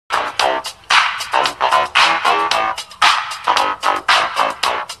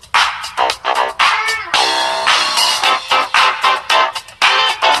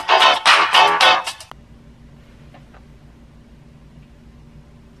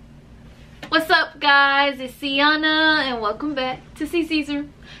What's up, guys? It's Sienna and welcome back to C Caesar.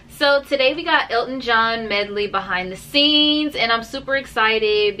 So today we got Elton John medley behind the scenes, and I'm super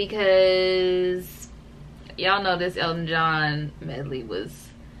excited because y'all know this Elton John medley was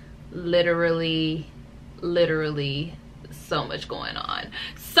literally so much going on.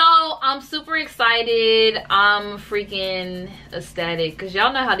 So I'm super excited. I'm freaking ecstatic because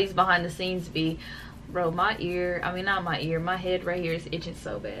y'all know how these behind the scenes be. Bro, my head right here is itching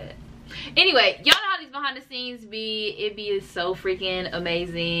so bad. Anyway, y'all know how these behind the scenes be. It be so freaking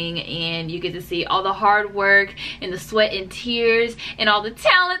amazing, and you get to see all the hard work and the sweat and tears and all the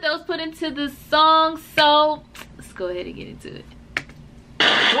talent that was put into the song. So let's go ahead and get into it.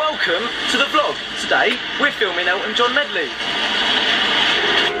 Welcome to the vlog. Today we're filming Elton John medley.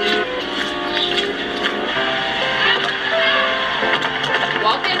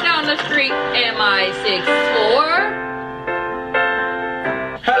 Walking down the street, MI64.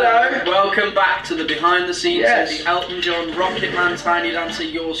 Hello, welcome back to the behind the scenes of the Elton John Rocket Man Tiny Dancer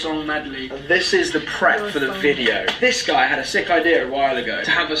Your Song medley. This is the prep for the video. This guy had a sick idea a while ago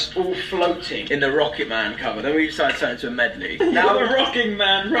to have us all floating in the Rocket Man cover. Then we decided to turn it into a medley. Now the rocking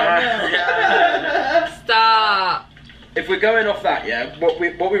man right now. Stop. If we're going off that, yeah, what we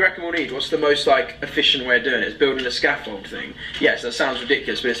reckon we'll need, what's the most like efficient way of doing it? Is building a scaffold thing. Yes, that sounds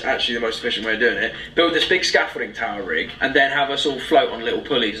ridiculous, but it's actually the most efficient way of doing it. Build this big scaffolding tower rig, and then have us all float on little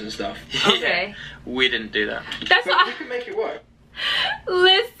pulleys and stuff. Okay. Yeah, we didn't do that. That's but what we can make it work.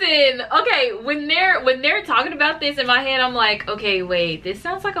 Listen, okay, when they're talking about this in my head, I'm like, okay, wait, this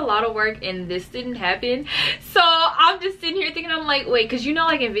sounds like a lot of work and this didn't happen. So I'm just sitting here thinking, I'm like, wait, because you know,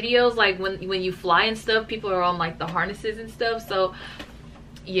 like in videos, like when you fly and stuff, people are on like the harnesses and stuff. So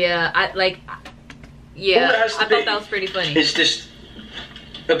yeah, I thought that was pretty funny. It's just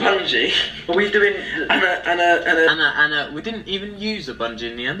a bungee. Are we doing Anna, we didn't even use a bungee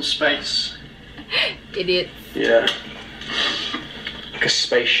in the end. Space. Idiots. Yeah. Like a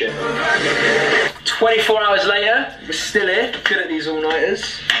spaceship. 24 hours later, we're still here, good at these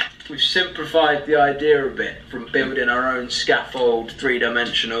all-nighters. We've simplified the idea a bit from building our own scaffold,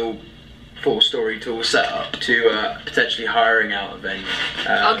 three-dimensional, four-story tool setup to potentially hiring out a venue.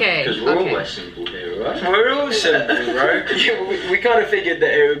 Okay. Because we're always simple here, right? We're all simple, bro. we kind of figured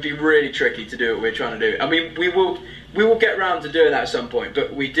that it would be really tricky to do what we're trying to do. I mean, we will get around to doing that at some point,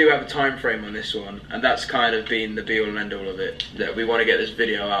 but we do have a time frame on this one, and that's kind of been the be-all and end-all of it. That we want to get this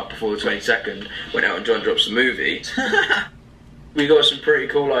video out before the 22nd, when Elton John drops the movie. We got some pretty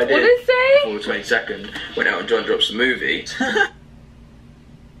cool ideas. What did it say? Before the 22nd, when Elton John drops the movie.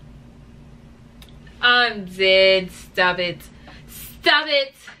 I'm dead. Stop it. Stop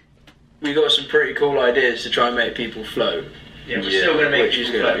it. We got some pretty cool ideas to try and make people float. Yeah, we're still going to make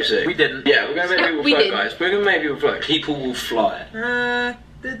people float. We didn't. Yeah, we're going to make people float, guys. We're going to make people float. People will fly.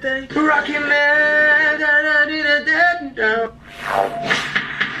 Did they? Rocky Man.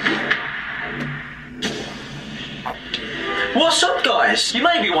 What's up, guys? You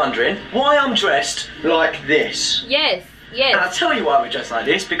may be wondering why I'm dressed like this. Yes. Yes. And I'll tell you why we're dressed like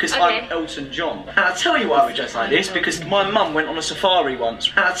this, because I'm Elton John. And I'll tell you why we're dressed like this, because my mum went on a safari once.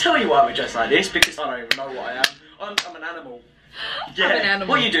 And I'll tell you why we're dressed like this, because I don't even know what I am. I'm an animal. Yeah. I'm an animal.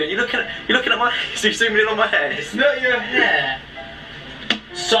 What are you doing? You're looking at my... So you're zooming in on my hair. It's not your hair.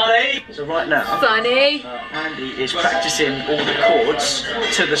 Sonny! So right now... Sonny! Andy is practicing all the chords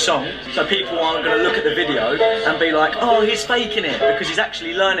to the song, so people aren't going to look at the video and be like, oh, he's faking it, because he's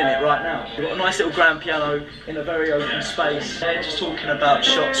actually learning it right now. We've got a nice little grand piano in a very open space. They're just talking about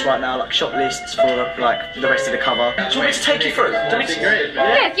shots right now, like shot lists for like the rest of the cover. Do you want me to take you through?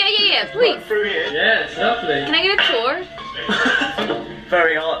 Yes, yeah, please. Right through here. Yeah, it's lovely. Can I get a tour?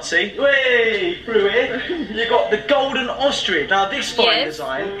 Very artsy. Way through here. You got the golden ostrich. Now this fine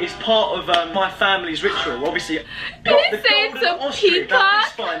design is part of my family's ritual. Obviously, you got the golden ostrich. Now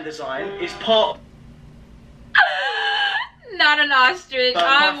this fine design is part. Not an ostrich.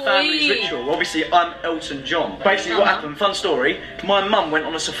 I'm my family's weak. ritual. Obviously, I'm Elton John. Basically, what happened? Fun story. My mum went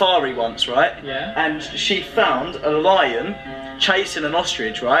on a safari once, right? Yeah. And she found a lion chasing an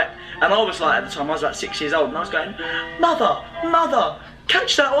ostrich, right? And I was like, at the time, I was about 6 years old, and I was going, mother,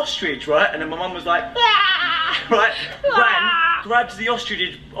 catch that ostrich, right? And then my mum was like, right? Ran, grabbed the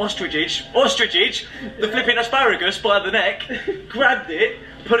ostrich, the flipping asparagus by the neck, grabbed it,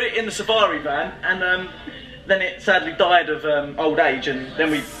 put it in the safari van, and then it sadly died of old age, and then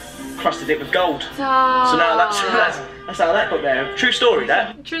we crusted it with gold. Stop. So now that's how that got there. True story,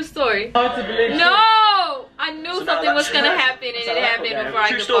 that. True story. Hard to believe. No! I knew something was gonna happen, and it happened before I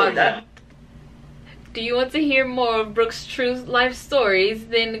could pause it. Do you want to hear more of Brooke's true life stories?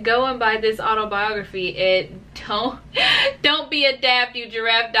 Then go and buy this autobiography at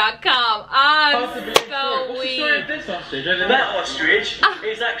don'tbeadapt.com. I'm so weak. That ostrich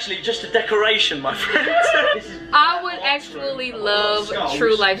is actually just a decoration, my friend. I would actually love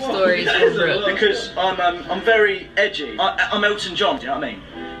true life stories from Brooke. Because I'm very edgy. I'm Elton John, do you know what I mean?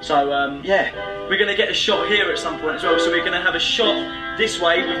 So yeah, we're gonna get a shot here at some point as well. So we're gonna have a shot this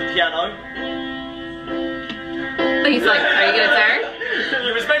way with the piano. He's like, are you gonna turn?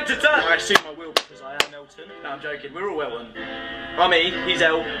 You was meant to turn. I assume I will because I am Elton. No, I'm joking. We're all Elton. I'm E, he's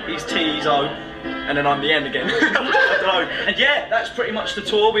L, he's T, he's O, and then I'm the N again. I don't know. And yeah, that's pretty much the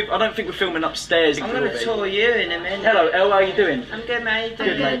tour. I don't think we're filming upstairs. I'm gonna tour you in a minute. Hello, L. How are you doing? I'm good, mate.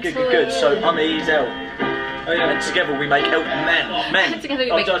 Good, mate. Good. So I'm E, he's L. Oh, yeah. And together we make Elton Men. Together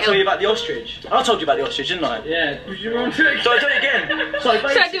we make Did I tell you about the ostrich? I told you about the ostrich, didn't I? Yeah. Did you want to? So I do it again. So Should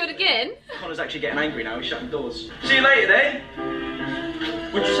I do it again? Connor's actually getting angry now. He's shutting doors. See you later, then.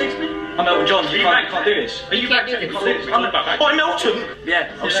 What'd you say to me? I'm Elton John. You can't do this. You can't do this. I'm Elton.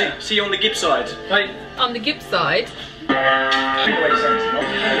 Yeah. I'll see you on the Gibbs side. On the Gibbs side. I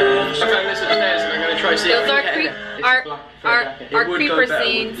found this upstairs and I'm going to try to see Those are our creeper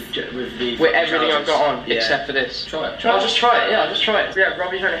scenes. With everything I've got on, except for this. Try it. I'll just try it, yeah, I'll just try it. Yeah,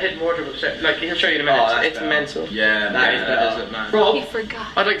 Robbie's trying to hidden wardrobe upstairs. Like, he'll show you in a minute. It's mental. Yeah, that is better, isn't it, man? Rob, He forgot.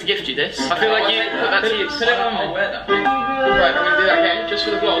 I'd like to gift you this. I feel like you put that to use. Put it on. I'll wear that. Right, I'm going to do that again, just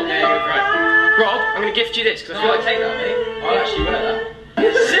for the vlog. Yeah, right. Rob, I'm going to gift you this, because I feel like take that, mate. I'll actually wear that.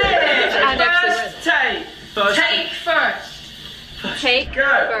 First take. Take first. Take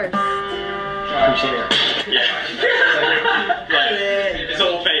first. It's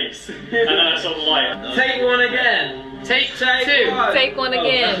all face. And then it's all light. Take one again. Take two. Take one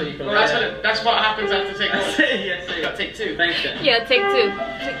again. That's what happens after take one. Yes, Take two. Thanks, Dan. Yeah, take two.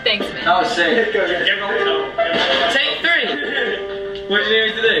 Thanks, man. That was sick. Take three. What do you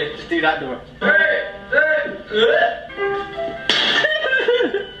need me to do? Just do that door.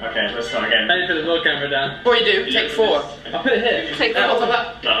 Okay, let's start again. I need to put the vlog camera down. Before you do, take four. I'll put it here. Take What's four.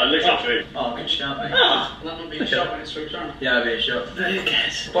 that? No, it looks like food. Oh, good shout, mate. That would be a shot when it's switched on. Yeah, it'll be a shot. Who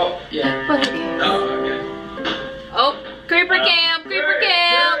cares? But, yeah. Oh, okay. Oh, creeper cam, creeper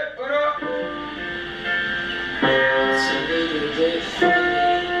cam.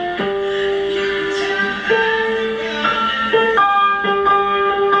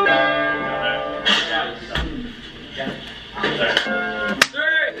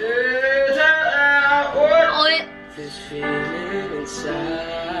 This feeling inside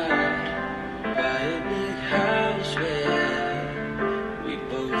by a big house where we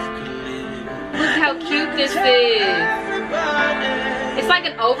both could live. Look how cute this is. It's like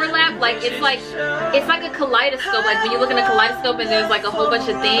an overlap, like it's like a kaleidoscope. Like when you look in a kaleidoscope and there's like a whole bunch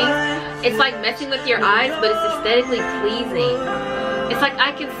of things, it's like messing with your eyes, but it's aesthetically pleasing. It's like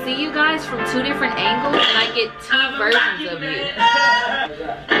I can see you guys from two different angles and I get two versions of you.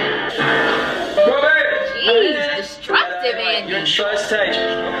 Jeez, destructive, Andy. You're in first stage.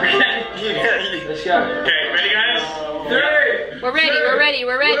 Let's go. Okay, ready, guys? We're ready, we're ready,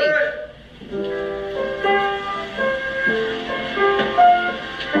 we're ready.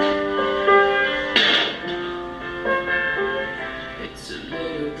 It's a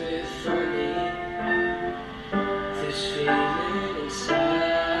little bit funny, this feeling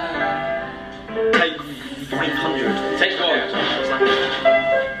inside. Take 500. Take one.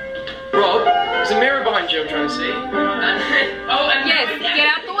 Rob, there's a mirror behind you I'm trying to see. Oh, and Yes, get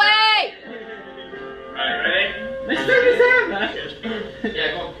out the way! Alright, ready? Yeah,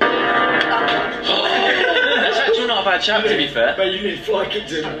 go on. That's actually not a bad shout, to be fair. But you need fly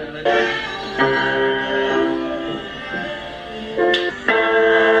kids in.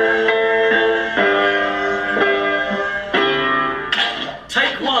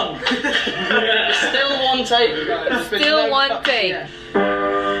 Take one. Still one take. Still one take.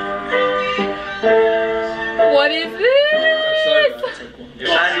 What is this?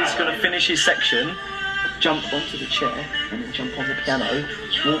 Andy's going to finish his section, jump onto the chair, and then jump on the piano,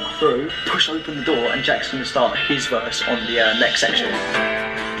 walk through, push open the door, and Jack's going to start his verse on the next section.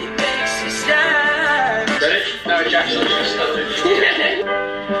 It makes you stand. Ready? No, Jackson just started.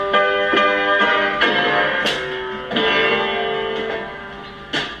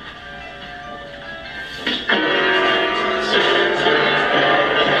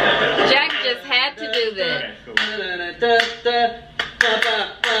 Jack just had to do this.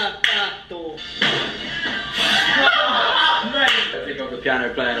 I think of the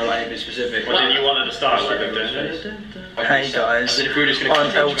piano playing or like anything specific. What did you want at the start? Like, Hey guys,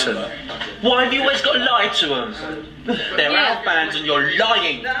 I'm Elton. Why have you always got to lie to them? They're our fans and you're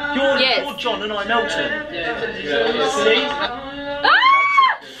lying. You're John and I'm Elton. See?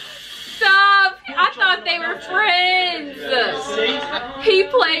 Stop! I thought they were friends. He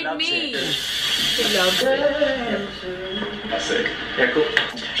played me. He loves it. That's sick. Yeah, cool.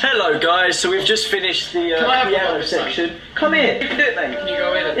 Hello guys, so we've just finished the piano section. Come here, you can do it, mate. Can you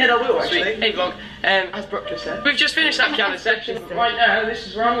go in? Yeah, I will actually. Hey vlog, as Brooke just said, we've just finished that piano section. Right now, this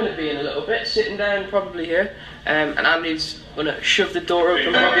is where I'm going to be in a little bit, sitting down probably here. And Andy's going to shove the door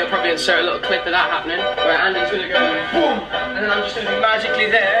open. Robbie will probably insert a little clip of that happening, where Andy's going to go boom, and then I'm just going to be magically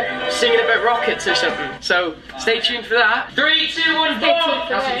there singing about rockets or something. So stay tuned for that. 3, 2, 1, boom!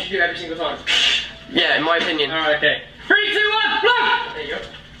 That's what you should do every single time. Yeah, in my opinion. Alright, okay. 3, 2, 1, vlog! There you go.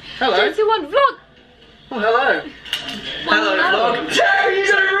 Hello. 3, 2, 1, vlog. Oh, hello. Hello, vlog. Terry,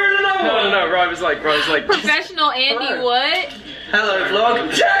 you're gonna ruin another one. No, Ryan was like. Professional Andy, hello. What? Hello,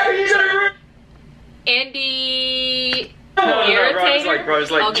 vlog. Terry, you're gonna ruin. Andy. No, Ryan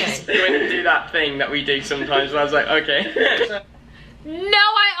was like, okay. just going to do that thing that we do sometimes, and I was like, okay. No,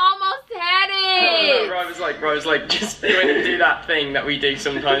 I almost had it. No, Ryan was like, just going to do that thing that we do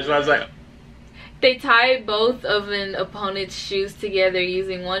sometimes, and I was like. They tie both of an opponent's shoes together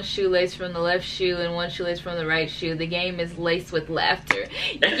using one shoelace from the left shoe and one shoelace from the right shoe. The game is laced with laughter.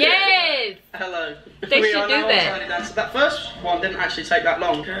 Yes! Hello. They should do that. So that first one didn't actually take that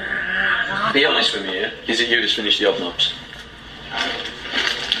long. Be honest with me, yeah? Is it you that's finished the odd knobs?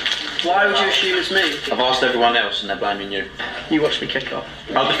 Why would you assume it's me? I've asked everyone else and they're blaming you. You watched me kick off.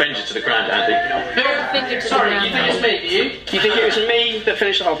 I'll defend you to the ground, Andy. Sorry, you think it's me, do you? You think it was me that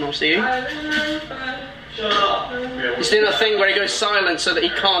finished the hobnobs, do you? Shut up. He's doing a thing where he goes silent so that he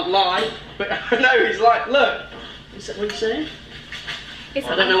can't lie. But no, he's like, look. Is that what he's saying? I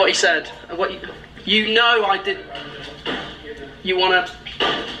don't know what he said. What you know I did. You wanna?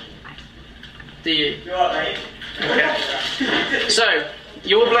 Do you? You are, mate. Okay. So.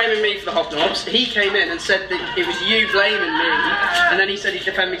 You're blaming me for the hobnobs. He came in and said that it was you blaming me, and then he said he'd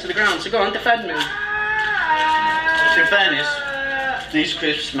defend me to the ground. So go on, defend me. In fairness, these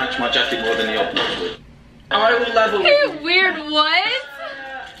crisps match my jacket more than the odd knobs would. I will level with you. Weird what?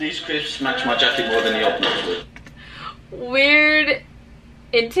 These crisps match my jacket more than the odd knobs would. Weird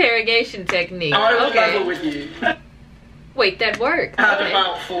interrogation technique. I will level with you. Wait, that worked. I had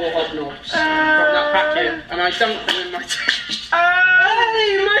about 4 hobnobs from that packet, and I dumped them in my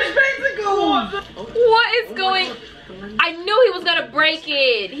Hey, my spectacles! What is going? I knew he was gonna break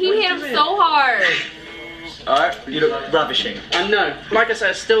it. He hit him so hard. Alright, you look ravishing. I know. Like I said,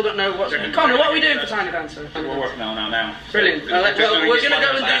 I still don't know what's... Connor, what are we doing for Tiny Dancer? We're working now. Brilliant. Well, we're gonna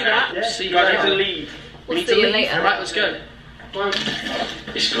go and do that. Yeah. See you later. Leave. We'll see you later. Right, let's go.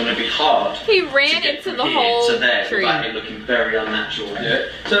 It's going to be hard. He ran into the whole to there tree. without it looking very unnatural. Yeah.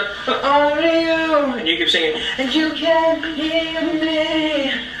 So, only you, and you keep singing, and you can hear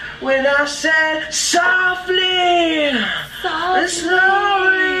me when I said softly,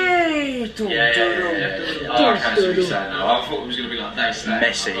 slowly. Yeah. Oh, I can't see what you're saying now. I thought it was going to be like this.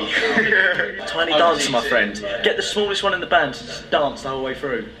 Messy. Tiny dancer, my friend. Get the smallest one in the band to just dance the whole way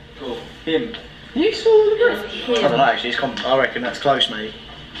through. Cool. Him. You smaller than I don't know, actually. I reckon that's close, mate.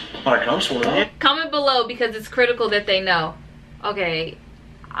 I reckon I'm smaller than you. Comment below because it's critical that they know. Okay.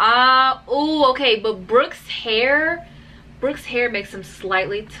 Ooh, okay, but Brooke's hair makes him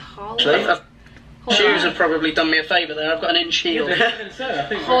slightly taller. Shoes have probably done me a favour there. I've got an inch heel.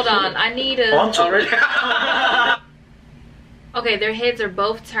 Hold on, I need a... I'm sorry. Okay, their heads are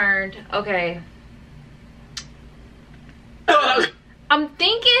both turned. Okay. I'm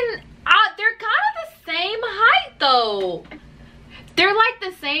thinking... they're kind of the same height though. They're like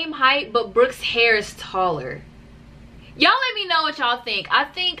the same height, but Brooke's hair is taller. Y'all let me know what y'all think. I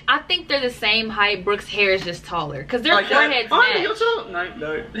think they're the same height. Brooke's hair is just taller because their foreheads match.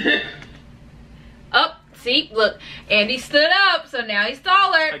 No. Oh, see, look, Andy stood up, so now he's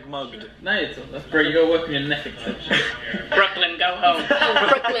taller. Like mugged. No, it's not. Bro, you gotta work on your neck extension. Brooklyn, go home.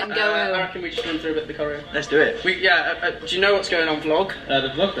 Brooklyn, go I home. reckon we just run through a bit of the choreo. Let's do it. Do you know what's going on, vlog? The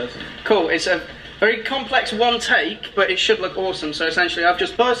vlog does. Cool. It's a very complex one take, but it should look awesome. So essentially, I've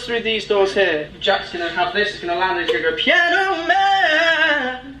just buzzed through these doors here. Jack's gonna have this. It's gonna land. It's gonna go piano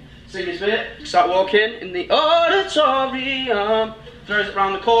man. Sing his bit. Start walking in the auditorium. Throws it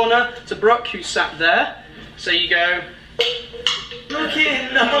round the corner to Brooke, who's sat there. So you go.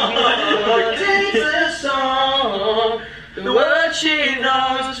 Looking on, takes a song. The word she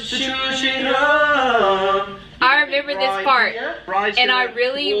knows, she knows. I remember this part, and I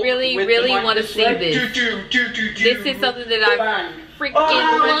really want to see this. This is something that I freaking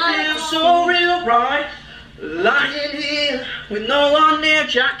want. So real, right? Lying here with no one near.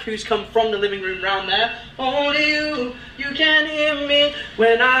 Jack, who's come from the living room round there. Only you can hear me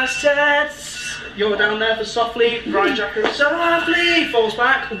when I said. You're down there for softly. Ryan Jacker softly falls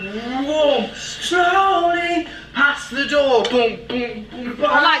back. Warm, slowly past the door. Boom, boom, boom.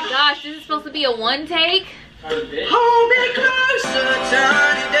 Oh my gosh, this is supposed to be a one take? Hold me closer,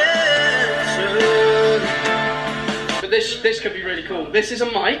 tiny dancer. But this could be really cool. This is a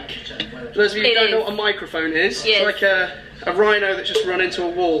mic. For those of you who don't know what a microphone is, yes. It's like a rhino that's just run into a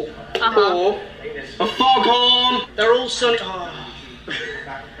wall. Or a foghorn. They're all sunny. Oh.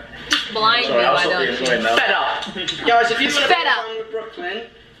 Blind me, why don't you? Fed up. Guys, if you want to be in a band with Brooklyn,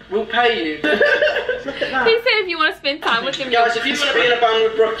 we'll pay you. Look at that. He said if you want to spend time with him. Guys, if you want to be in a band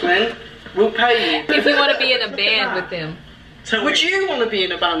with Brooklyn, we'll pay you. If you want to be in a band with him. Would you want to be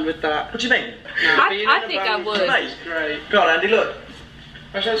in a band with that? What do you mean? I think I would. Great. Go on, Andy, look.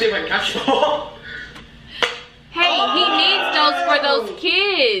 I'm trying to see if I can catch it. Hey, he needs those for those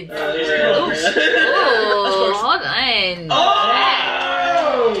kids. Ooh, hold on.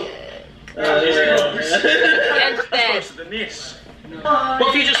 Catch that. What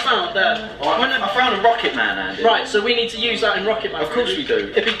have you just found there? I found a Rocket Man, Andy. Right, so we need to use that in Rocket Man. Of course we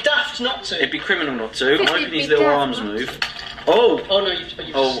do. It'd be daft not to. It'd be criminal not to. I'm hoping these be little daft arms not move. Oh! Oh no,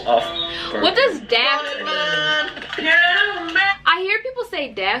 you off. What does daft mean? I hear people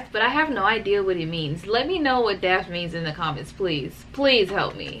say daft, but I have no idea what it means. Let me know what daft means in the comments, please. Please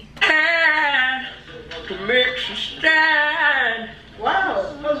help me.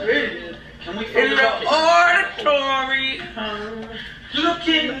 Wow, that was really good. Can we In the auditory,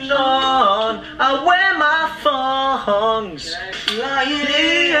 looking on, I wear my thongs. Lying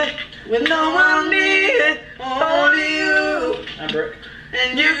here with no one near, only you. And Brooke.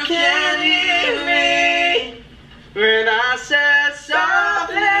 And you can hear me when I said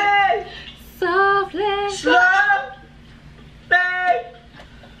softly, Softly. slow, babe.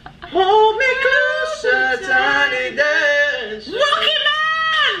 Hold me closer, tiny dance. Rocket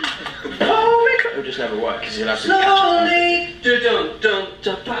Man! Hold me closer. It'll just never work because you'll have to Slowly, dun dun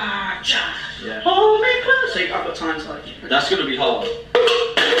dun ba cha. Yeah. Hold me closer. See, I've got times like. That's going to be hard.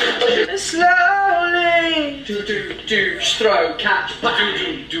 Slowly, Do, throw, catch,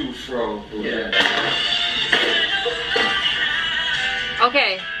 bang. Do throw. Yeah.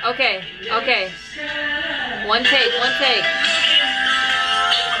 Okay. One take.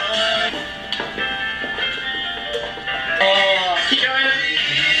 Keep going.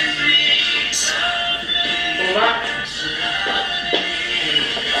 Pull back.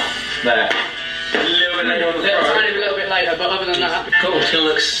 There. A little bit later on the A little bit later, but other than that. Cool, it's going to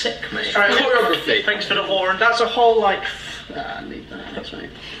look sick, mate. Alright, Choreography. Thanks for the horn. That's a whole like. I need that. That's right.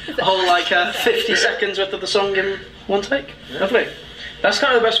 A whole like 50 seconds worth of the song in one take. Lovely. That's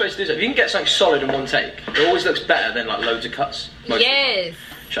kind of the best way to do it. If you can get something solid in one take, it always looks better than like loads of cuts. Yes.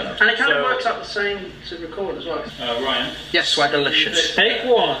 Shut up. And it kind of works out the same to record as well. Ryan. Yes, Swagalicious. Take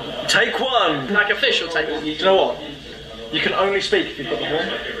one. Take one. Like official take one. You know what? You can only speak if you've got the horn.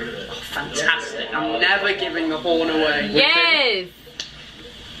 Fantastic. I'm never giving the horn away. Yes.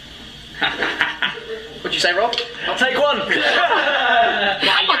 What'd you say, Rob? I'll take one. I'll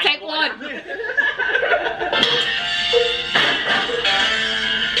take one.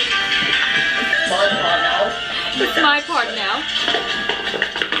 It's my part now.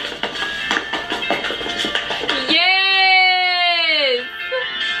 Yes!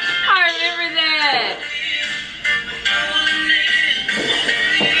 I remember that.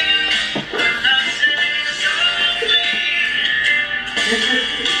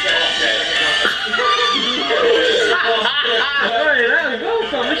 Hey, there we go,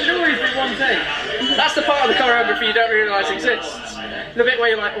 fam. We should always do one take. That's the part of the choreography you don't realise exists. The bit where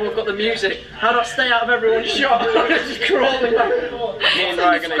you're like, oh, I've got the music. How do I stay out of everyone's shot? Just crawling back and forth. Me and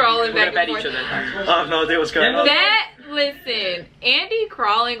Ryan are Scrolling gonna back bed and each forth. other. I have no idea what's going on. Listen, Andy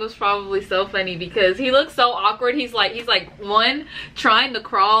crawling was probably so funny because he looks so awkward. He's like one trying to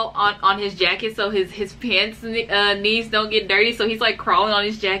crawl on his jacket so his pants knees don't get dirty. So he's like crawling on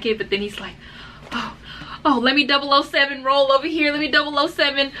his jacket, but then he's like, oh, let me 007 roll over here. Let me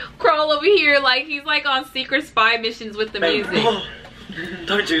 007 crawl over here. Like he's like on secret spy missions with the music. Oh,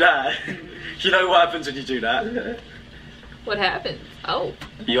 don't do that. You know what happens when you do that. What happens? Oh.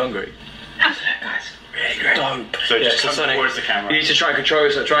 Are you hungry? Guys, really great. Dope. So Yeah, just so come Sonny, towards the camera. You need to try and control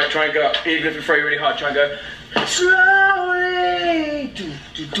yourself. Try and go up. Even if you throw really hard, try and go slowly. Do,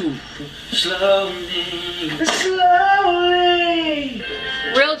 do, do. Slowly. Slowly.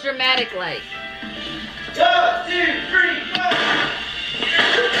 Real dramatic like. 1, 2, 3, 4.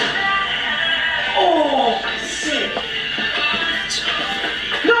 Oh, sick.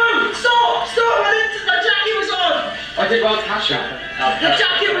 No, stop! I didn't. My jacket I did well to catch that. The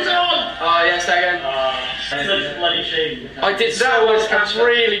jacket was on! Oh, yes, again. Such a bloody shame. I did so well to catch.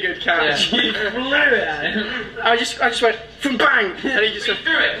 Really good catch. You blew it at him. I just went from bang, and he just went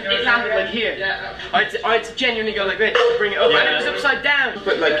through it. It landed like here. Yeah. I had to genuinely go like this to bring it up, and it was upside down.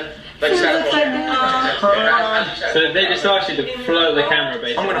 But like that. So they just asked you to float the camera,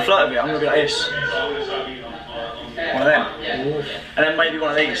 basically. I'm gonna float a bit. I'm gonna be like this. One of them. And then maybe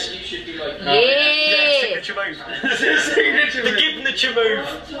one of these. Yeah. Signature move. The signature move. The signature move.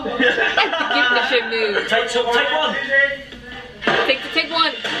 Signature move. Take one. Take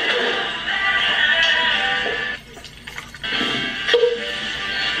one.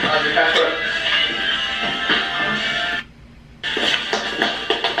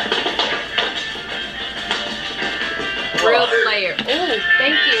 Real player. Oh,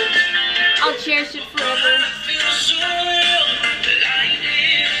 thank you. I'll cherish it forever.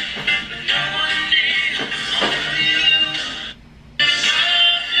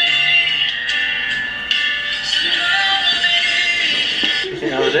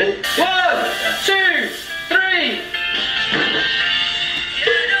 That was it. 1, 2, 3.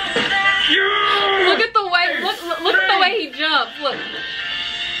 Look at the way. Look at the way he jumps. Look.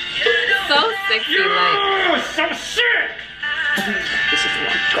 So sexy, like. So sick. This is what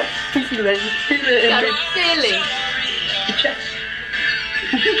I've got. Got a feeling.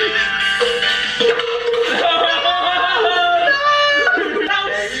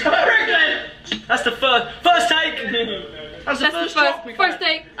 That's the first take. That's the That's first first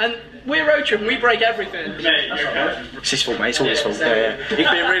take. And we're RoadTrip and we break everything. It's his fault, mate. It's all his fault. Yeah. He's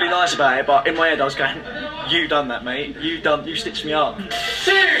being really nice about it, but in my head I was going, "You done that, mate. You stitched me up." 2,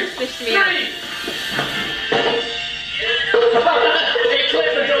 Stitched 3. me up. It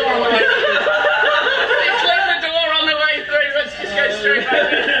clipped the door on the way through. It clipped the door on the way through. Let's just go straight back.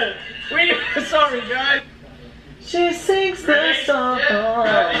 Sorry, guys. She sings the song.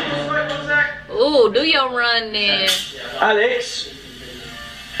 Ooh, do your run then. Alex.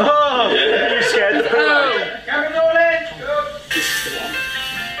 Oh, you scared the Oh, Camera rolling. this is the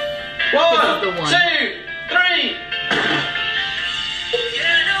 1, one. 2, 3.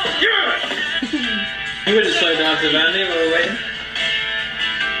 You would have slowed down to Vandy while we were waiting.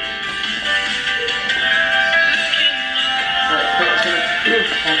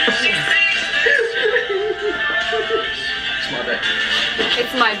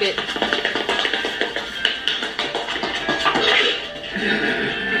 It's my bit.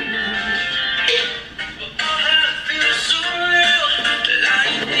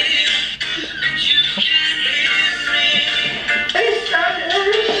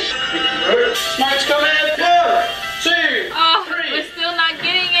 Smoke's coming. 1, 2, Oh, 3. we're still not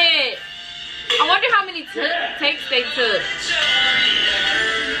getting it. I wonder how many takes they took.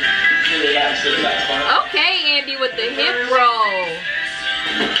 Okay, Andy with the hip roll.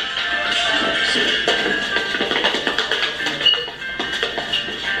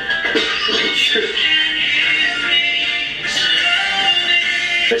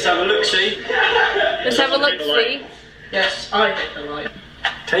 Let's have a look, see. Let's have a look, see. Yes, I hit the light.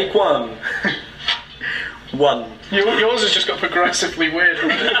 Take one. One. Yours has just got progressively weirder.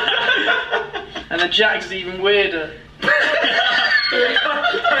 And the Jack's even weirder. That's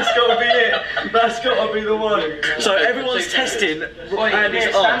gotta be it. That's gotta be the one. So everyone's testing Andy's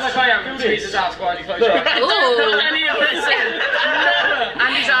Stand arse. like I am. Squeeze his ass while you close your eyes. Ooh. Any of this in.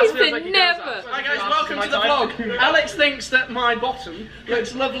 Andy's ass He feels said like he never. goes up. Hi guys, welcome to the vlog. Alex thinks that my bottom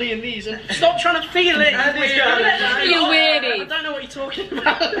looks lovely in these, and stop trying to feel it. Andy's going. You I weirdy. don't know what you're talking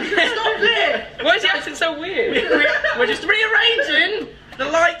about. Stop there. Why is he acting so weird? We're just rearranging the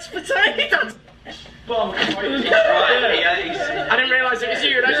lights potatoes. Right, I didn't realise it was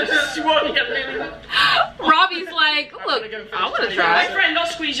you, and I just swung at me. Robbie's like, look, I want to try. friend, not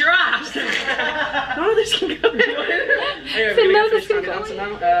squeeze your ass. No, this can go. Anyway, So we're no, gonna this go can dancing go.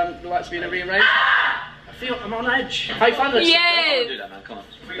 now. The lights being rearranged. I feel I'm on edge. How you find this? Yes. do that, man. Come on.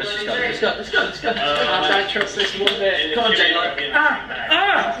 Let's just go. Let's go. I don't trust this one bit. Come on, Jay.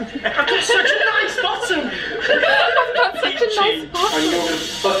 I've got such a nice bottom. I've got such a nice bottom.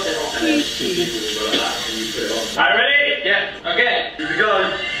 Alright, ready? Yeah. Okay. Here we go.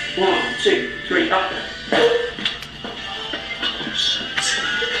 1, 2, 3, up.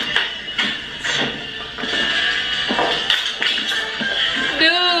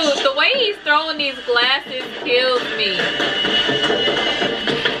 Dude, the way he's throwing these glasses kills me.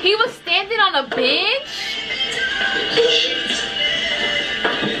 He was standing on a bench?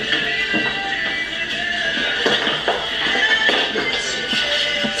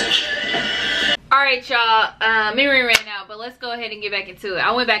 Alright, y'all. Memory ran out, but let's go ahead and get back into it.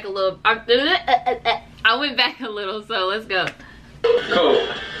 I went back a little. I went back a little, so let's go. Cool.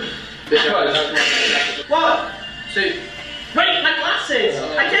 One, two. Wait, my glasses!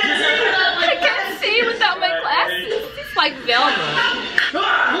 I can't see! I can't see without my glasses. It's like Velma.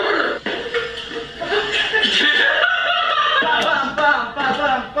 Bam, bam, bam,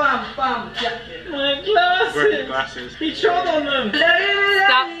 bam, bam, bam, jacket. My glasses. Where are your glasses? He trod on them.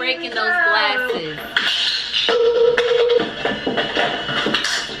 Stop breaking those glasses.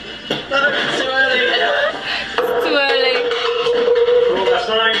 No, too early. Too early. Oh, that's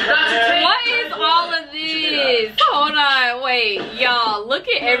fine. What is all of this? Hold on, wait, y'all. Look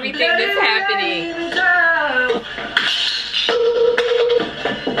at everything that's happening. No,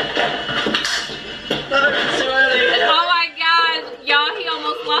 too early. Oh my God, y'all, he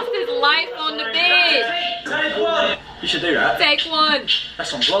almost lost his life on the bed. Take one. You should do that. Take one.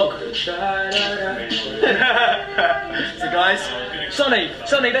 That's on vlog. So guys, Sonny,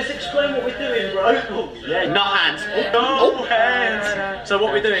 let's explain what we're doing, bro. Yeah, Not hands. no hands. So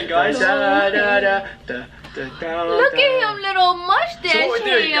what we're doing, guys? Look at him, little mustache So what we're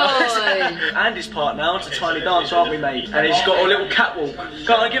doing, guys? hair. Andy's part now. It's a tiny dance, aren't we, mate? And he's got a little catwalk.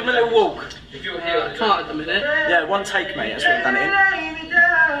 Go on, give him a little walk. I can't at the minute. Yeah, one take, mate. That's what we've done it in.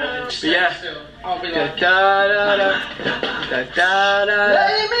 But yeah. I'll be like,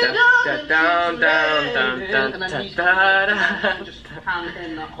 just hand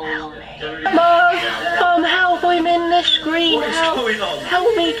in that whole line. Mum, help! I'm in the screen. What's going on?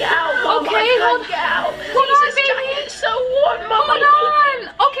 Help me get out, Mum. Okay, I can't get out. Hold on, baby. It's so warm, Mum. Hold on.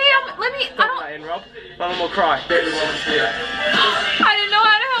 Okay, let me. I don't. In, Rob. Mum will cry. I didn't know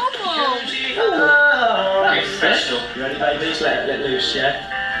how to help him. Oh, special. You ready, baby? Just let loose,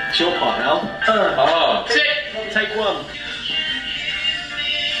 yeah? It's your part now. Oh. Take one.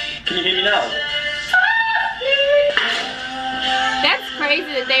 Can you hear me now? That's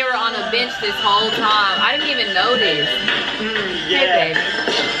crazy that they were on a bench this whole time. I didn't even notice. Hey, baby.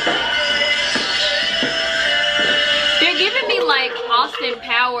 They're giving me like Austin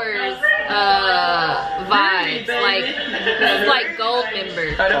Powers vibes. Like, like gold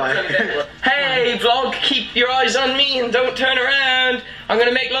members. Hey, vlog, keep your eyes on me and don't turn around. I'm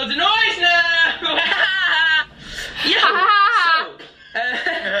gonna make loads of noise now.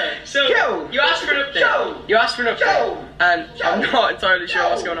 So, you asked for an update. You asked for an update, and I'm not entirely sure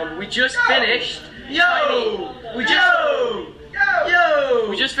what's going on. But we just finished. We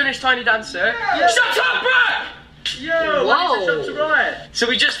just finished Tiny Dancer. Shut up, bro! Yo, Whoa. So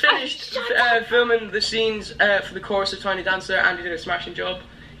we just finished filming the scenes for the chorus of Tiny Dancer. Andy did a smashing job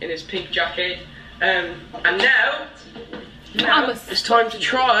in his pink jacket. And now it's time to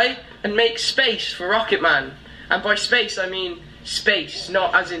try and make space for Rocket Man. And by space I mean space,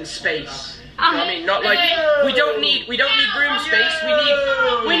 not as in space. You know what I mean? Not like we don't need room space.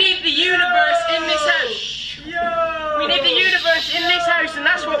 We need the universe in this house. We need the universe in this house, and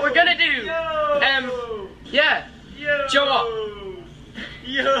that's what we're gonna do. Yeah. Joe up.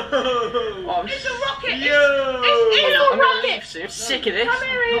 Yo! Oh, It's a rocket! yo! It's a I'm gonna rocket! leave soon. Sick of this. Come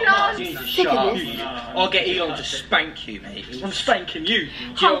here, Elon! Sick of this. I'll get Elon to spank you, mate. I'm spanking you.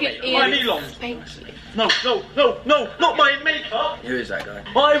 I'll get I'm Elon. Thank you. No, not my makeup. Who is that guy?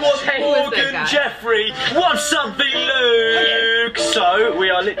 I was Hey, who is that Morgan guy? Jeffrey. What's something, Luke? So we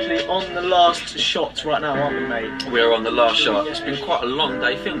are literally on the last shots right now, aren't we, mate? We're on the last shot. It's been quite a long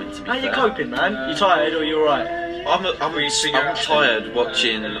day filming, to be How you fair. coping, man? You tired or you alright? I'm tired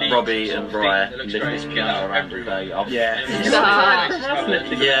watching Robbie and Bri lift this piano around every day. Yeah. Yeah.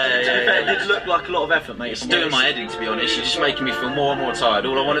 It did look like a lot of effort, mate. It's doing my head in, to be honest. You're just making me feel more and more tired.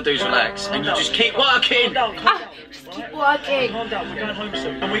 All I want to do is relax, and you just keep working. Just keep working. Calm down, we're going home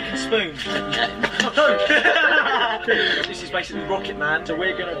soon. And we can spoon. No! This is basically Rocket Man, so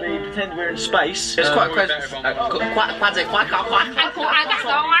we're going to pretend we're in space. It's quite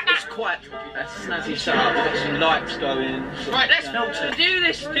snazzy setup. We've got some lights going. Right, let's do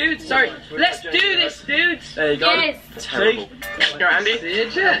this, dude. Sorry, let's do this, dudes. There you go. Yes. See? Here, Andy.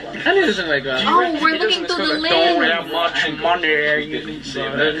 Andy doesn't make that. Oh, we're looking through the lens. much money you can see.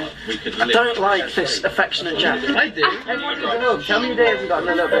 I don't like this affectionate Jack. I do. Tell me your day hasn't gotten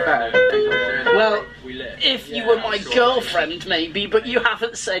a little bit better. Well, if you were my girlfriend, maybe, but you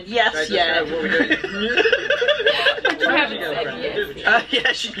haven't said yes yet. You haven't said yes.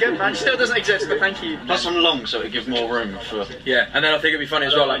 Yeah, she's good, man. She still doesn't exist, but thank you. Plus I'm long, so it gives more room for... Yeah, and then I think it'd be funny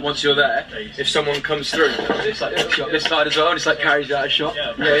as well, like once you're there, if someone comes through, it's like shot this side as well, and it's like carries you out a shot.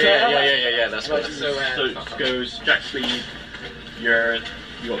 Yeah, that's good. So goes Jack's lead, you got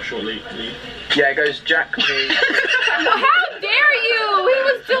a short lead. Yeah, it goes Jack, me. How dare you. He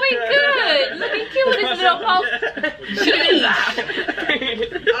was doing good. Look at you with his little pulse. Jeez.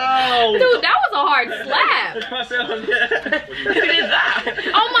 Oh. Dude, that was a hard slap. Pass it on, yeah.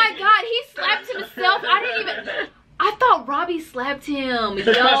 Oh my God, he slapped himself. I didn't even. I thought Robbie slapped him.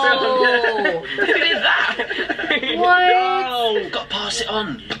 Yo. What? Oh, got to pass it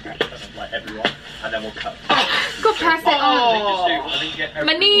on. Like everyone, and then we'll cut. Go pass it on.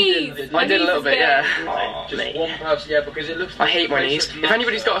 My knees. I did a little bit, yeah. Just one person, yeah, because it looks like I hate my knees. If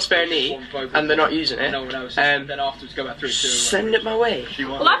anybody's got a spare knee and they're not using it, no one else, then afterwards go back through to send it my way.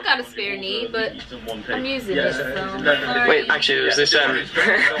 Well, I've got a spare knee, but I'm using it, so. Wait, actually, it was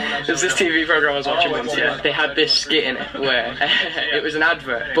this TV program I was watching once, yeah. They had this skit in it where it was an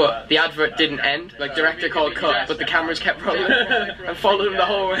advert, but the advert didn't end. Like, director called cut, but the cameras kept rolling and followed him the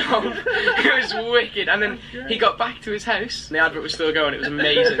whole way home. It was wicked. And then he got back to his house, and the advert was still going. It was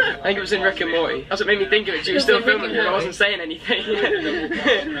amazing. I think it was in Rick and Morty. That's what made me think of it. She was still filming, but I wasn't saying anything.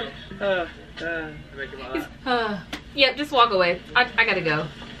 Yep, just walk away. I gotta go.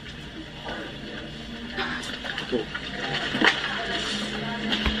 Cool.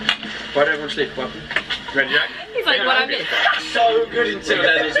 Why don't everyone sleep? What? Ready, Jack? He's like, what I missed? So good until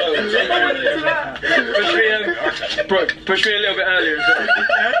then as well. Push me a little bit earlier as well.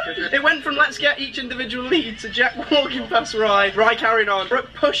 It went from let's get each individual lead to Jack walking past Rye carrying on,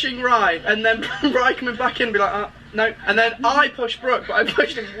 Brooke pushing Rye, and then Rye coming back in and be like, no. And then I pushed Brooke, but I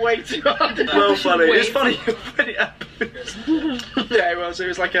pushed him way too hard. Well, funny. It's funny when it happens. Yeah, it was. It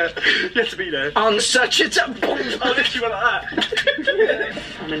was like a. You had to be there. On such a time. I literally went like that.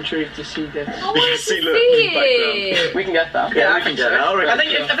 I'm intrigued to see this. I want to see look, it. We can get that. Yeah, we can get that. I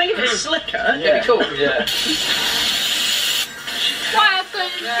think if it's slicker, it'd be cool. Yeah. Why I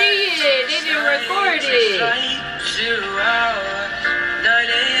couldn't see it? They didn't record it.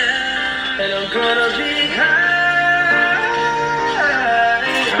 And I'm gonna be high.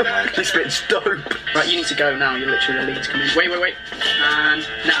 This bit's dope. Right, you need to go now. You're literally the lead's coming. Wait. And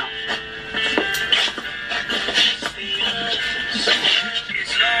now.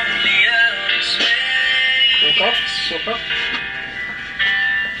 Walk up.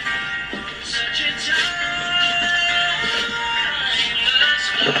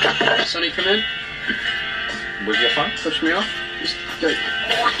 Sonny, come in. With your phone? Push me off. Just go.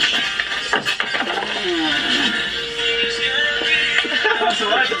 That's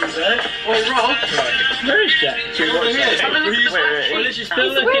alright, you say. Or roll. Where is Jack? Wait. Well, is she still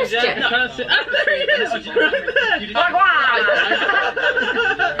looking Where's Jack? Jack? There he is. I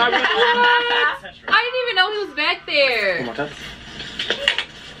didn't even know he was back there. Oh my God.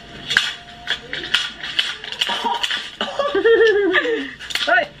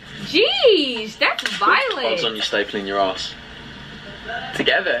 Hey. Jeez, that's Odds violent. on you stapling your ass.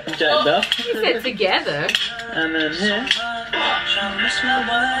 Together. Gender. He said together. And then here.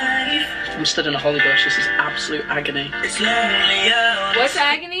 I'm stood in a holly bush. This is absolute agony. What's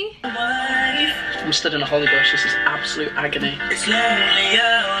agony? I'm stood in a holly bush. This is absolute agony.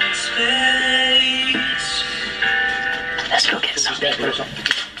 Let's go get some.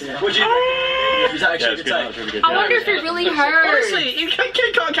 What do you Is that actually a good take? I wonder if it really hurts. Honestly, you can't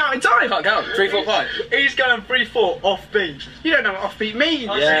count in time. Can't count. 3, 4, 5. He's going 3-4 off beat. You don't know what offbeat means.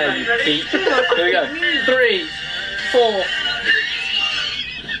 Yeah, you beat. Here we go. 3, 4.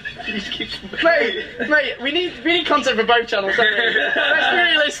 Mate, we need content for both channels, don't we? Let's be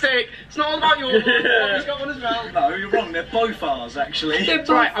realistic. It's not all about your one. He's got one as well. No, you're wrong. They're both ours, actually. They're both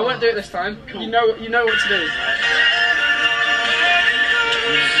Right, I won't do it this time. Cool. You know what to do.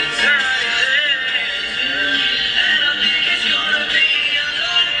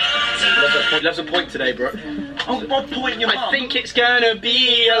 He loves a point today, bro. Oh, what point your mum? I think it's gonna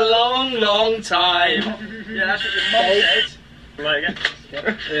be a long, long time. Yeah, that's what your mum said. Like again.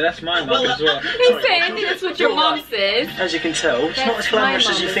 Yeah, that's my mum as well. He's saying that's what your mom says. As you can tell, it's not as That's glamorous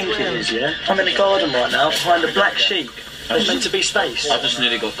my as you mum think as it well. is, yeah? I'm in the garden right now, behind a black sheep. There's meant to be space. I just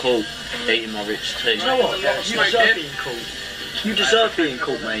nearly got caught eating my rich tea. You know what? You deserve being caught. You deserve being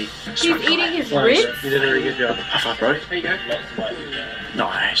caught, mate. He's eating his ribs. You did a really good job. High five, bro. There you go.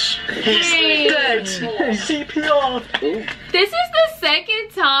 Nice. Hey. Dead. CPR. This is the second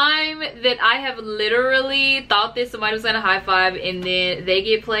time that I have literally thought that somebody was gonna high five and then they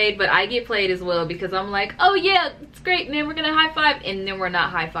get played, but I get played as well because I'm like, oh yeah, it's great, man, we're gonna high five, and then we're not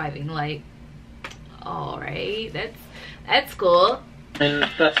high fiving. Like, all right, that's cool. And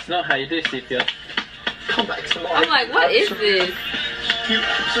that's not how you do CPR. Come back to life. I'm like, what is this? Come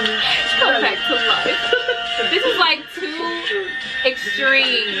back to life. This is like too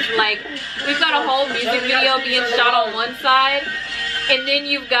extreme. Like, we've got a whole music video being shot on one side, And then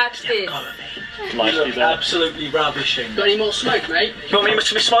you've got this. Like you look absolutely ravishing. Got any more smoke, mate? You want me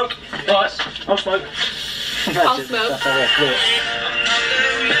to smoke? Right, I'll smoke. I'll smoke.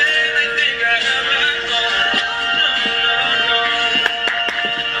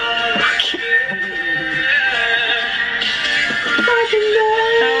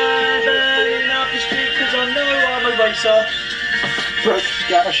 Brooke,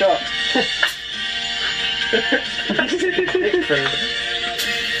 get a shot.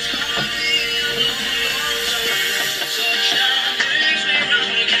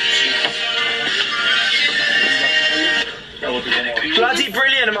 Bloody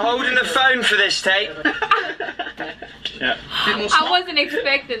brilliant, I'm holding the phone for this tape. Yeah. I wasn't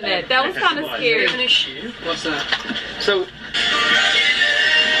expecting that. That was kind of scary. An issue? What's that? So.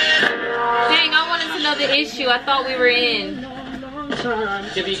 Dang, I wanted to know the issue. I thought we were in.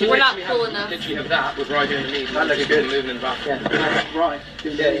 We're not cool enough. Literally have that with right doing the knees. That looks good. Moving in the back. Yeah. Right.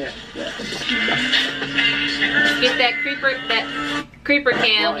 Yeah. Get that creeper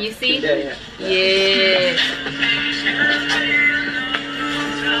cam, you see? Yeah. Yeah.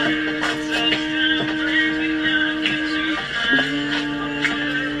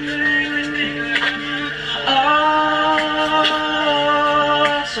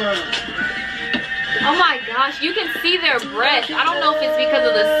 Oh my gosh, you can see their breath. I don't know if it's because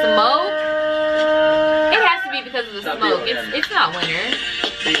of the smoke. It has to be because of the smoke. It's not winter.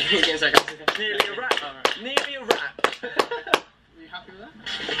 Nearly a wrap. Nearly a wrap. Are you happy with that?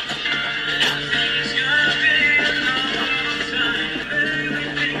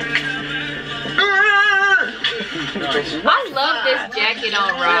 I love this jacket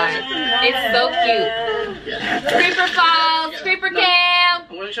on Rod. It's so cute. Creeper files, creeper cam.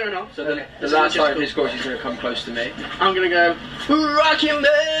 I'm gonna show it off. So the last side of his course, he's going to come close to me. I'm gonna go. Rocking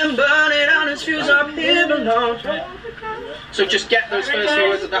man, burning on his fuse up here below. So just get those first few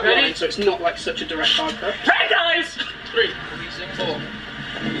words of that line, so it's not like such a direct hard cut. Hey guys! 3, 4.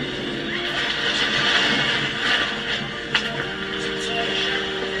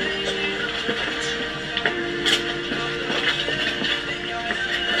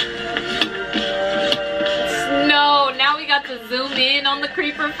 No, now we got to zoom in on the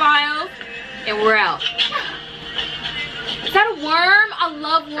creeper files, and we're out. Is that a worm? I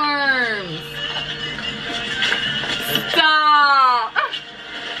love worms. Stop.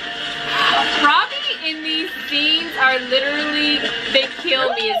 Robbie in these scenes are literally, they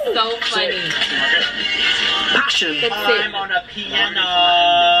kill me. It's so funny. Passion. That's I'm it. on a piano.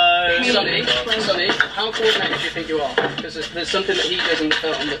 Sonny, how coordinated do you think you are? Because there's something that he does in the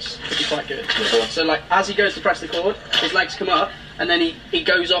film that's pretty quite good. So like, as he goes to press the chord, his legs come up, and then he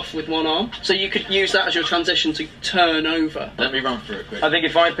goes off with one arm. So you could use that as your transition to turn over. Let me run through it quick. I think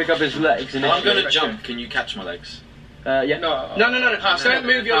if I pick up his legs and I'm going to jump. Can you catch my legs? Yeah. No. Don't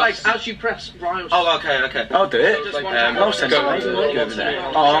move your legs as you press right. Oh, okay. I'll do it. I'll send him away.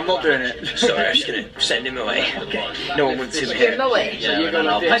 Oh, I'm not doing it. Sorry, I'm just going to send him away. Okay. No one would see me here. No way. So you're going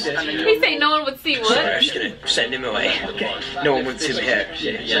like this. He say no one would see what? Sorry, I'm just going to send him away. Okay. No one would see me here. So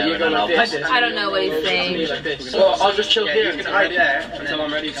you're going like this. I don't know what he's saying. Well, I'll just chill here and hide there until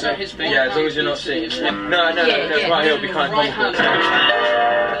I'm ready to go. Yeah, as long as you're not seeing it. No, Yeah. right here will be kind of comical.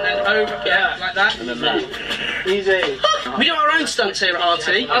 And then over, like that. And then that. Easy. We do our own stunts here at RT.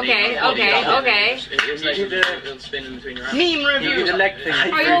 Okay. Meme review. You do the leg thing.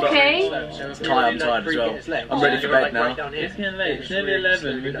 Are you okay? I'm tired as well. I'm ready for bed now. It's getting late. It's nearly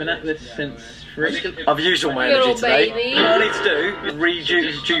 11. We've been at this since 3. I've used all my Little energy today. baby. All I need to do is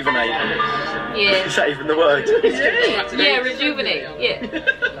rejuvenate. Yeah. Is that even the word? Yeah, rejuvenate. Yeah.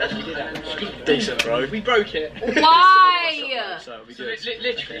 Decent, bro. We broke it. Why? So we good.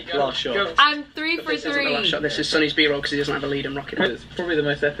 Literally, Last shot. I'm 3 for 3. This is Sonny's B-roll because he doesn't have a lead and rocket. It's probably the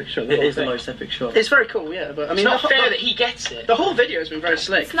most epic shot. It is the most epic shot. It's very cool, yeah. But I mean, It's not fair that he gets it. the whole video has been very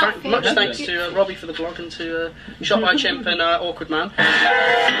slick. It's not fair. Much thanks to Robbie for the vlog and to Shot by Chimp and Awkward Man.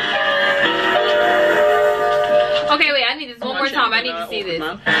 Okay, wait, I need this one more time. I need to see this.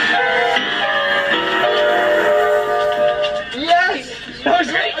 Yes!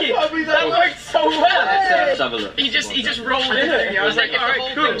 That worked so well. Let's have a look. He just rolled in. I was like, If the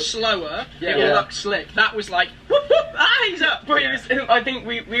whole thing's slower, it will look slick. That was like, he's up. But he was, I think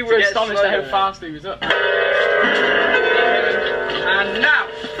we were get astonished at slower. how fast he was up. and now.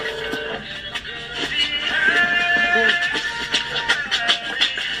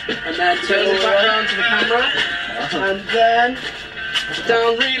 And then turn it back around to the camera. And then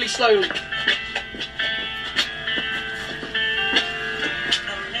down really slowly.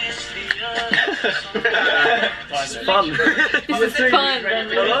 It's fun. This is fun.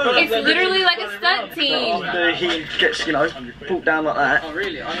 It's literally like a stunt stunt team. After he gets, you know, pulled down like that, Oh,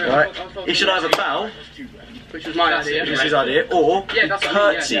 really? right? He should either bow, Which was my idea. which is his idea, or Yeah, that's what I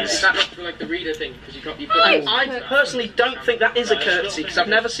mean, yeah. curtsies. Is that not for like the reader thing? Because you got you put. I personally don't think that is a curtsy because I've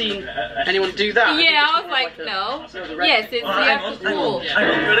never seen anyone do that. Yeah, I was like, no. Yes, it's you have to pull. Hang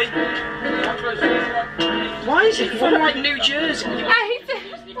on, ready? Why is it from like New Jersey?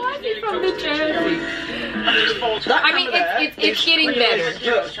 Why is he from New Jersey? I mean, it's getting better.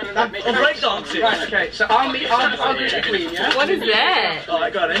 I'm breakdancing. Right, okay, so I'll do the queen, yeah? What is that? Oh, I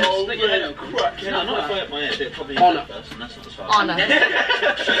got it. Yeah, not if I hit my head, it'd probably Honor. first, and that's not as far. Honor.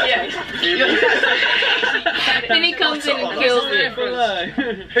 Yeah. Then he comes in and kills it.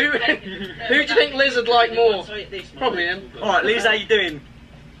 Who do you think Liz would like more? Probably him. Alright, Liz, how you doing?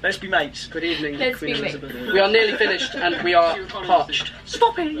 Let's be mates. Good evening, Let's Queen be Elizabeth. We are nearly finished and we are parched.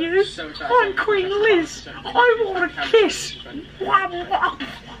 Stop it, you! I'm Queen Liz. I want a kiss.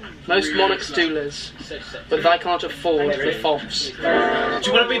 Most monarchs do, Liz, but they can't afford the false. Do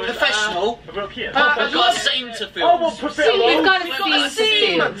you want to be professional? I've got a scene to film. He's got a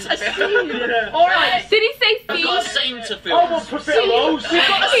scene to film. Alright, Did he say I've got a scene? scene to film.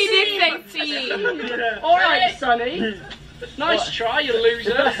 He did say scene. alright, Sonny. Nice try, you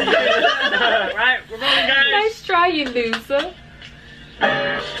loser. Right, we're rolling, guys. Nice try, you loser.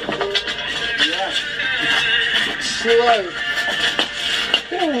 Slow.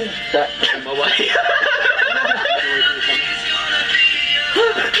 That in my way.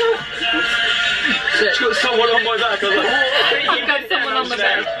 It's got someone on my back. I was like, I've got someone on the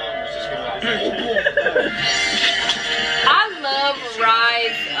back. I love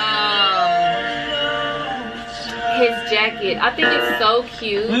his jacket. I think it's so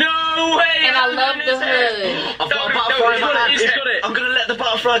cute. no way! And I love the hood. I've got a butterfly in my hand. He's got it. I'm going to let the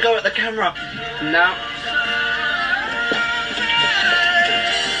butterfly go at the camera. No.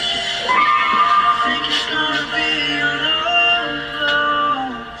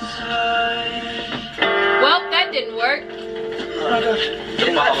 Well, that didn't work.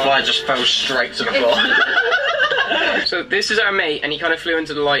 The butterfly just fell straight to the floor. So this is our mate, and he kind of flew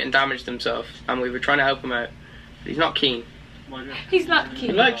into the light and damaged himself, and we were trying to help him out. But he's not keen. He's not He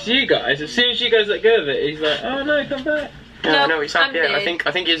cute. likes you guys. As soon as you guys let go of it, he's like, oh no, come back. No, he's I'm happy. Yeah, dead.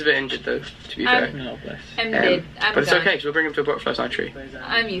 I think he's a bit injured though, to be fair. No, bless. I'm dead. I'm But it's done. okay, because we'll bring him to a butterfly sanctuary.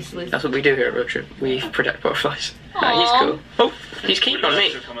 I'm useless. That's what we do here at RoadTrip. We protect butterflies. He's Aw. cool. Oh, he's keen on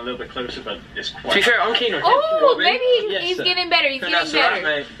me. Come a little bit closer, but it's To quite. be fair, I'm keen on him. Oh, maybe Yes, he's sir. getting better. He's getting That's alright,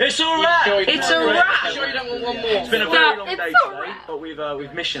 better. mate. It's alright. It's a wrap! Sure you don't want one more? It's been a Stop, very long it's day a today, wrap. but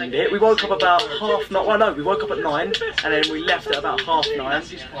we've missioned it. We woke up about we woke up at 9, and then we left at about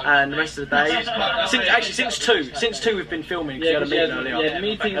 9:30, and the rest of the day, since 2 we've been filming because we had a meeting earlier. Yeah,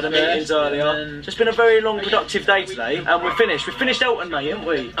 meetings Had a meetings first, earlier. and then- So it's been a very long, productive day today, and we're finished. We've finished Elton, mate, haven't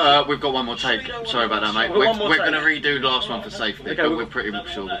we? We've got one more take. Sorry about that, mate. We've got one more We're take. going to redo the last one for safety, Okay, but we- we're pretty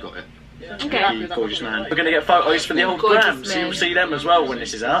sure we've got it. Okay. You gorgeous man. We're going to get photos for the old Gorgeous gram, so man. you'll see them as well when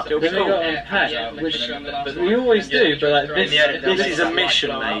this is out. It'll be Then we got cool. unpacked, which but we always do, but like This is a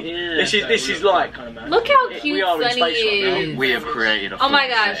mission, mate. This is like. Look how We cute are in Sunny space right now. is. We have created a Oh my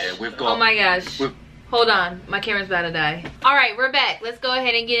full gosh. set here. We've got. Oh my gosh. we've- Hold on. My camera's about to die. Alright, we're back. Let's go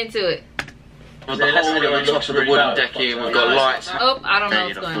ahead and get into it. The whole on top of the wooden deck here. We've got lights. Oh, I don't know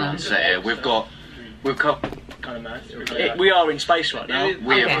Created what's a going on. full set here. We've got. kind of mad. We are in space right now.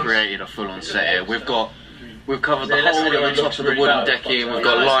 We Okay. have created a full-on set here. We've covered the whole on top of the wooden deck here. We've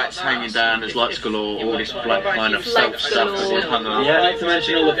got lights hanging down. There's lights galore. All this black kind of soap stuff that we've hung up. I like to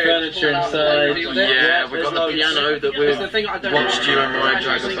mention all the furniture inside. Yeah, we've got the piano that we've watched you and Ryan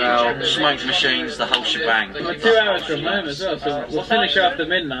drag about, smoke machines, the whole shebang. We're 2 hours from home as well, so we'll finish after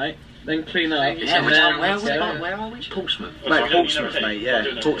midnight, then clean up. Yeah, and where then are we? Portsmouth. Mate, Portsmouth, mate, yeah,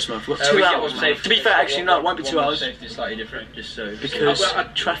 Portsmouth. We've got 2 hours, mate. To be fair, actually, no, it won't be 2 hours. Slightly different, just so. Because I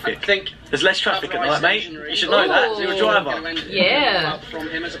traffic. think There's less traffic at night, mate. You should know that. You're a driver. Yeah.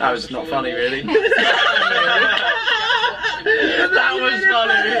 That was not funny, really. That was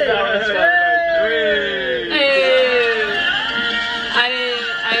funny. That was funny.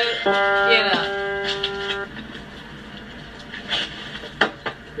 You know.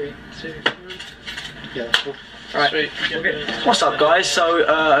 Right. What's up, guys?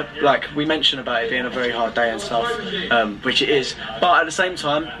 So, like we mentioned about it being a very hard day and stuff, which it is. But at the same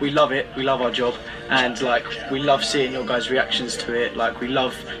time, we love it. We love our job, and like we love seeing your guys' reactions to it. Like we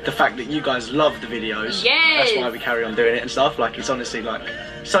love the fact that you guys love the videos. Yes. That's why we carry on doing it and stuff. Like it's honestly like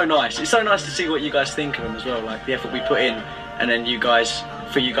so nice. It's so nice to see what you guys think of them as well. Like the effort we put in, and then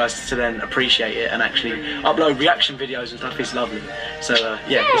for you guys to then appreciate it and actually upload reaction videos and stuff is lovely. So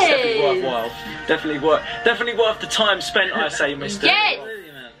yeah, it's definitely worthwhile. Definitely worth the time spent, I say, Mr. Yes.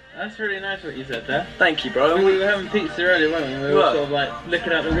 That's really nice what you said there. Thank you, bro. We were having pizza earlier, weren't we? We were sort of like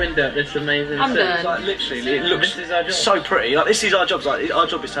looking out the window at this amazing I'm set. done. Like literally, it looks This is our job. so pretty. Like this is our job. Like our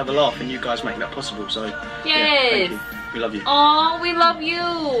job is to have a laugh, and you guys make that possible. So Yes. yeah, thank you. We love you. Oh, we love you.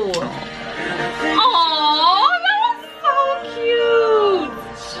 Oh, that was so cute.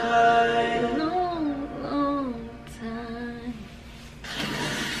 Long time.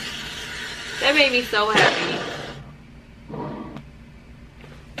 That made me so happy.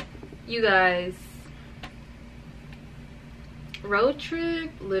 You guys, Road Trip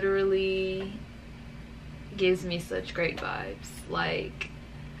literally gives me such great vibes. Like,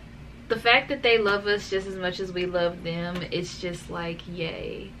 the fact that they love us just as much as we love them, it's just like,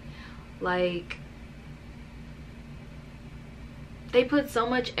 yay. Like, they put so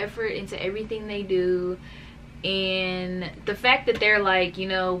much effort into everything they do, and the fact that they're like, you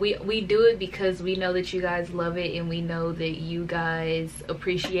know, we do it because we know that you guys love it, and we know that you guys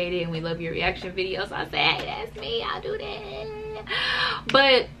appreciate it, and we love your reaction videos. I say, hey, that's me, I'll do that.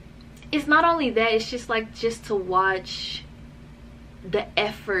 But it's not only that, it's just like, just to watch the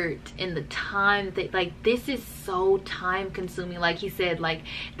effort and the time that, like, this is so time consuming. Like he said, like,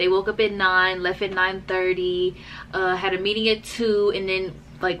 they woke up at 9, left at 9:30, had a meeting at 2, and then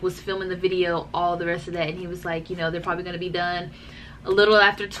like was filming the video all the rest of that. And he was like, you know, they're probably going to be done a little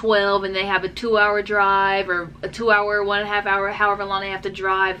after 12, and they have a 2-hour drive, or a 2-hour, 1.5 hour, however long they have to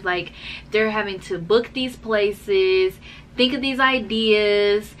drive. Like, they're having to book these places, think of these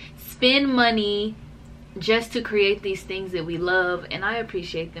ideas, spend money just to create these things that we love. And I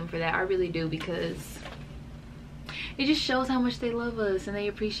appreciate them for that. I really do, because it just shows how much they love us and they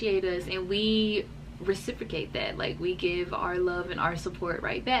appreciate us, and we reciprocate that. Like, we give our love and our support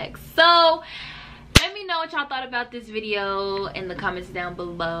right back. So let me know what y'all thought about this video in the comments down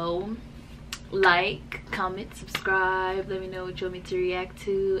below. Like, comment, subscribe, let me know what you want me to react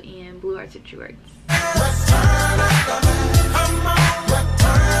to, and blue hearts or true hearts.